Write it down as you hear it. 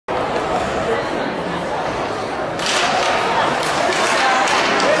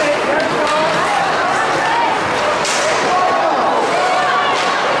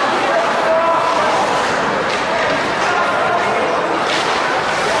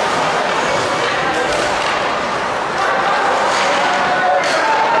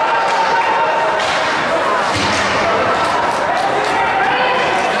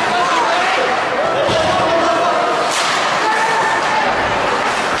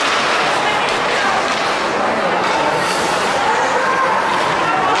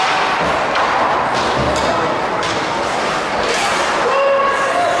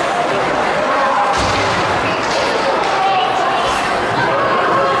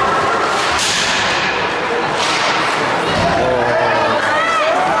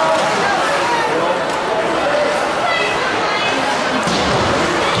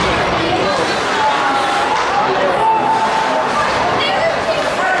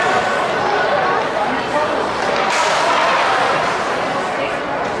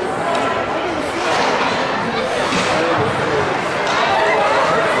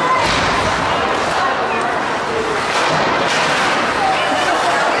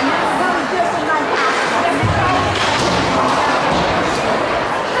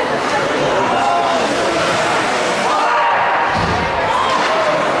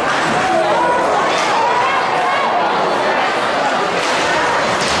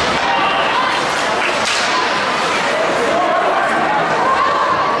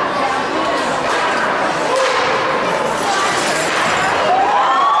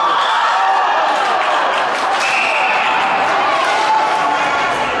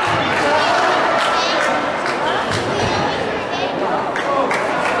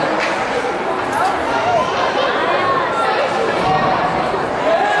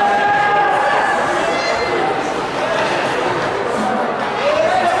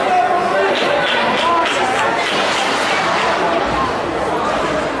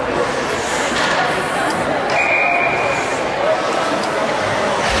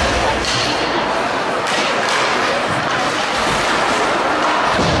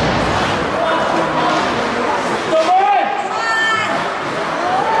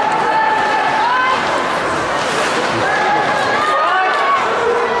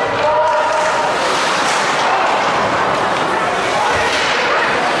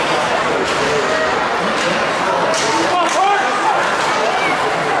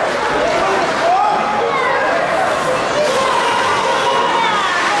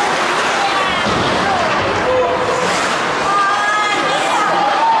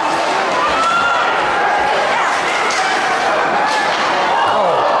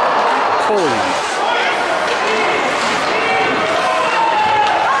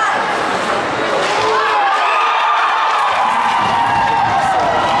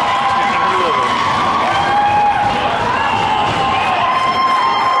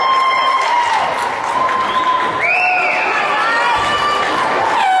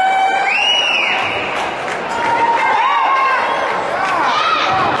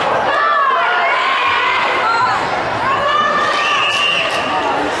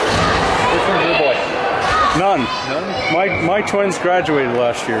My twins graduated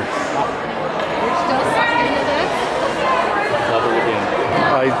last year. You're still sucked into this? Love it again.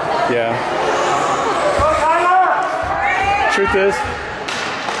 Yeah. Truth is,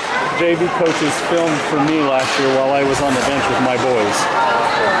 JV coaches filmed for me last year while I was on the bench with my boys.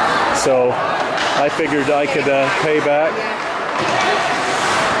 So I figured I could pay back.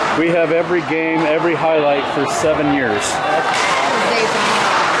 We have every game, every highlight for 7 years.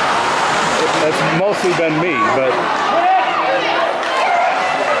 That's mostly been me, but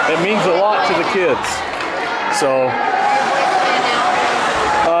it means a lot to the kids. So,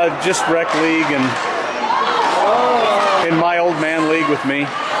 just rec league and in my old man league with me.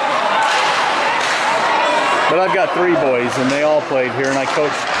 But I've got 3 boys and they all played here and I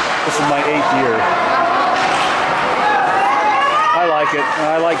coach. This is my 8th year. I like it.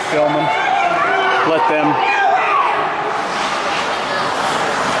 I like filming. Let them.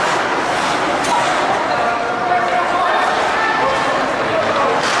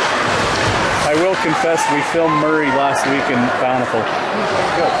 I will confess we filmed Murray last week in Bountiful.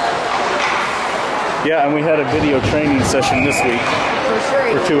 Good. Yeah, and we had a video training session this week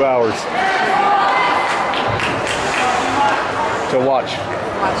for 2 hours to watch.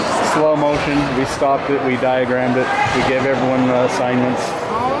 Slow motion. We stopped it. We diagrammed it. We gave everyone assignments.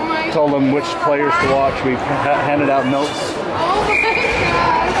 Oh my God. Told them which players to watch. We handed out notes. Oh my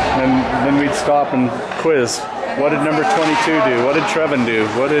God. And then we'd stop and quiz. What did number 22 do? What did Trevin do?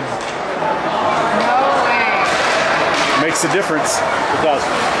 What did... No way. Makes a difference. It does.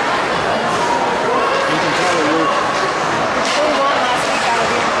 You can tell the roof. Who won last week out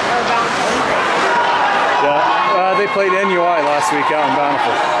of Bountiful? Yeah, they played NUI last week out in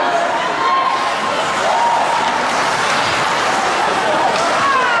Bountiful.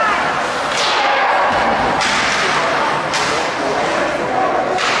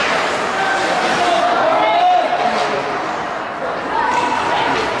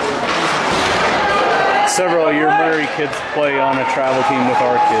 Several of your Murray kids play on a travel team with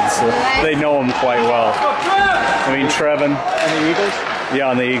our kids, so they know them quite well. I mean, Trevin. And the Eagles? Yeah,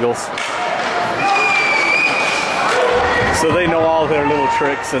 on the Eagles. So they know all their little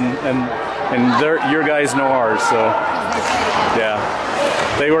tricks, and your guys know ours. So yeah,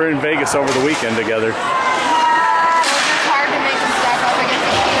 they were in Vegas over the weekend together. So it's hard to make them stack up against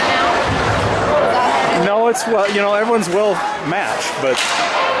each other now? Is that hard? No, it's well, you know, everyone's well matched, but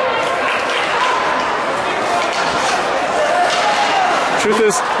truth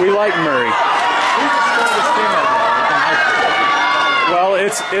is, we like Murray. Who's the strongest team right now? Well,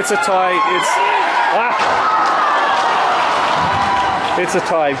 it's a tie. It's a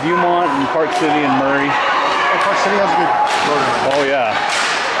tie. Viewmont and Park City and Murray. Oh, Park City has a good program. Oh yeah,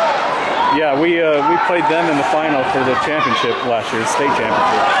 yeah. We played them in the final for the championship last year, the state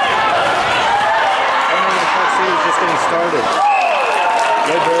championship. I remember Park City was just getting started.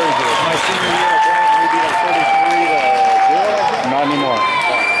 They're very good. My senior year at Brandon, we beat them 33-0. Not anymore.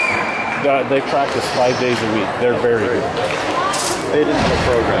 They practice 5 days a week. They're very good. They didn't have a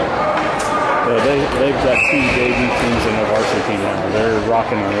program. They've got 2 JV teams in the varsity team now. They're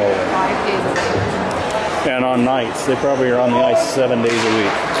rocking and rolling. 5 days a week. And on nights, they probably are on the ice 7 days a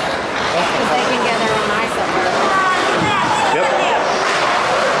week. Because they can get their own ice up there. Yep.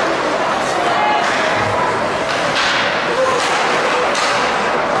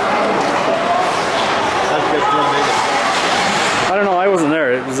 How'd you guys do in Vegas? I don't know. I wasn't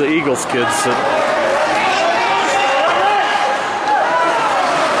there. It was the Eagles kids. So.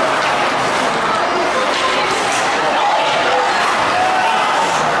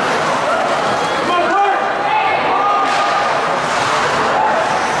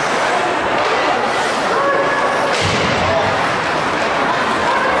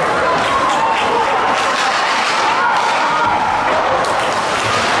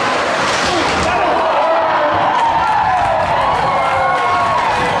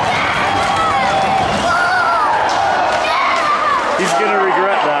 He's going to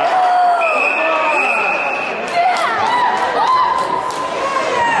regret that.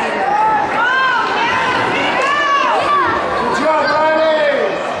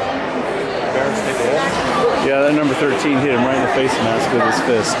 Yeah, that number 13 hit him right in the face mask with his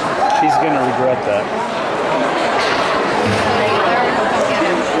fist. He's going to regret that.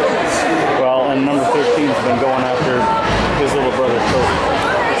 Well, and number 13's been going after his little brother Cody.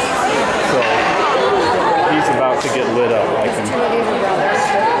 So he's about to get lit up like him.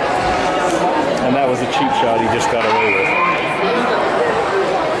 And that was a cheap shot he just got away with.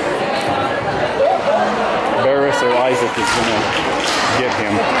 Barris or Isaac is going to get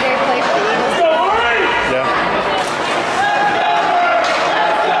him. Do they play for the Eagles? Yeah.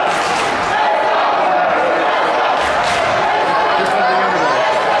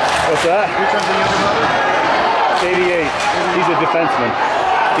 defenseman.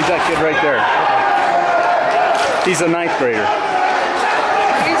 He's that kid right there. He's a 9th grader.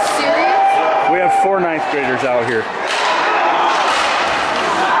 Are you serious? We have 4 9th graders out here.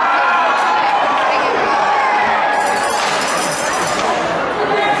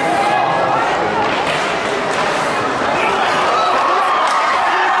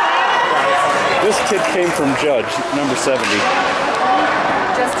 This kid came from Judge, number 70.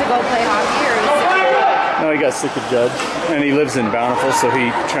 Just to go play hockey, or No, he got sick of Judge, and he lives in Bountiful, so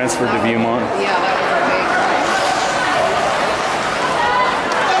he transferred to Viewmont. yeah, that was a big.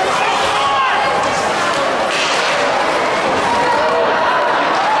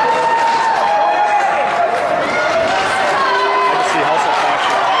 I just see hustle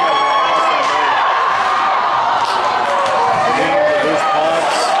factor. Loose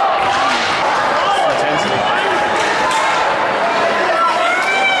pucks. Intensity.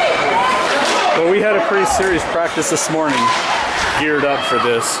 But we had a pretty serious practice this morning, geared up for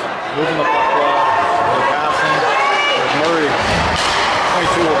this. Moving the puck well. They're passing. There's Murray.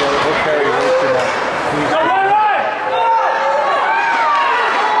 22 will carry way too much.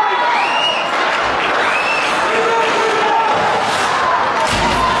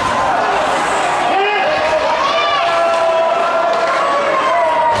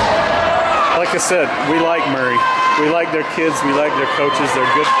 Like I said, we like Murray. We like their kids. We like their coaches.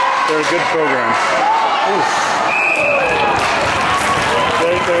 They're good. They're a good program.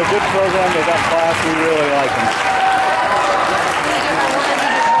 They're a good program. They got class. We really like them.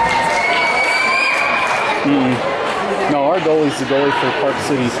 No, our goalie's the goalie for Park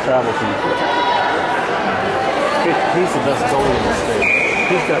City's travel team. He's the best goalie in the state.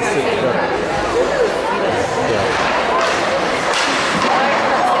 He's got 6 records. Yeah,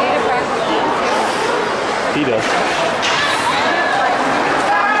 he does.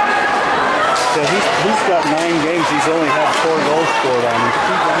 Yeah, he's got 9 games. He's only had 4 goals scored on him.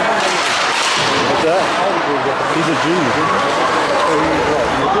 What's that? He's a junior.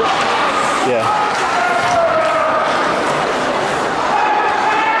 Yeah.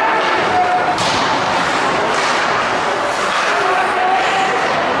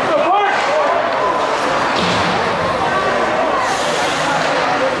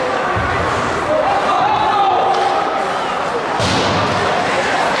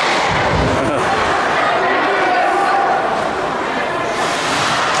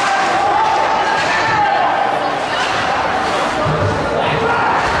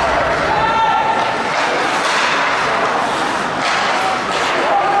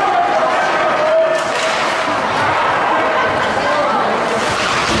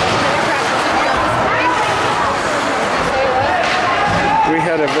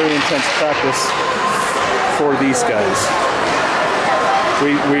 A very intense practice for these guys.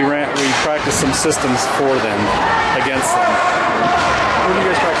 We practiced some systems for them, against them. Where do you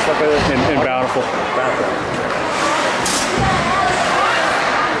guys practice up at? In Bountiful.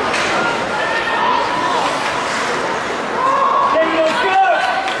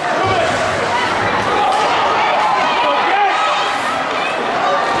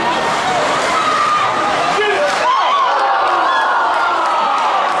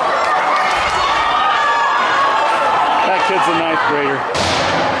 Kid's a 9th grader.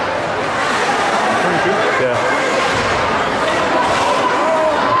 22? Yeah.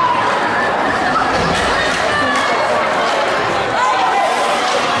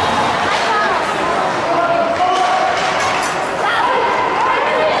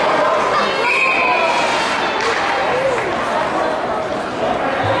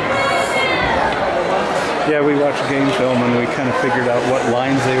 Yeah, we watched game film and we kind of figured out what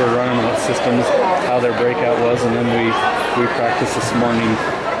lines they were running, what systems, how their breakout was, and then we practiced this morning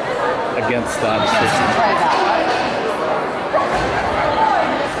against that system. Try that.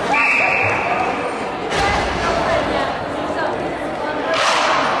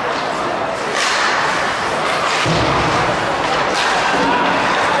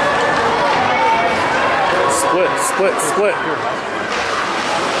 Split.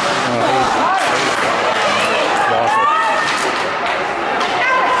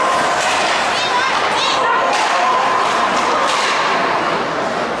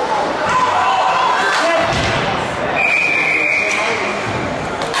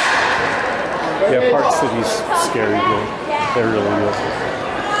 Yeah, Park City's scary good. They're really good.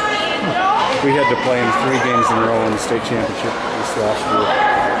 We had to play in 3 games in a row in the state championship this last year.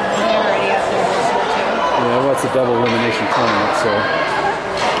 They're already up there this year too. Yeah, well, it's a double elimination tournament, so.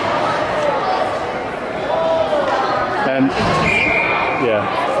 And yeah,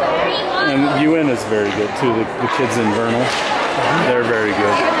 and UN is very good too. The kids in Vernal, they're very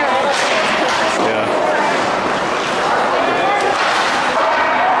good. Yeah.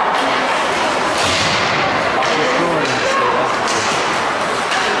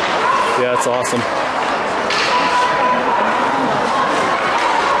 That's awesome.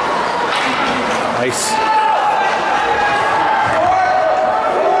 Nice.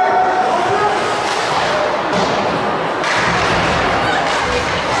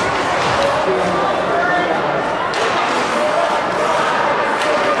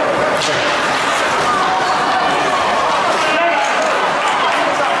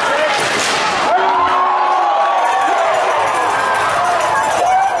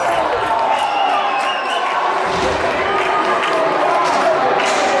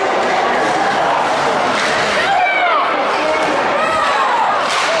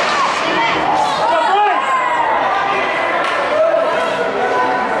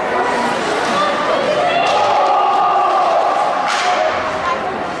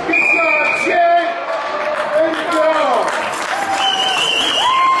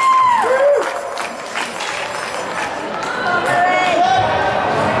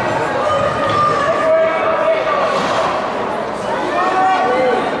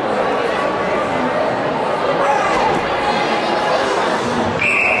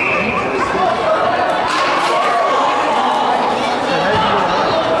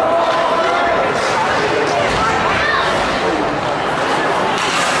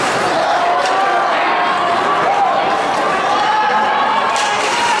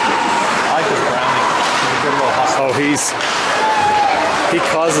 He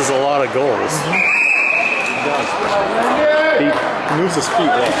causes a lot of goals. He does. He moves his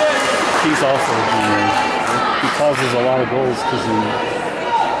feet well. He's also he causes a lot of goals because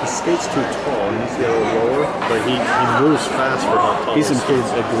His skate's too tall. He needs to get a little lower, but he moves fast for how tall. he's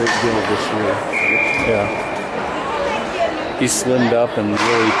improved a great deal this year. Yeah. He slimmed up and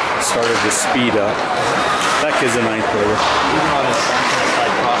really started to speed up. That kid's a ninth grader. Even on his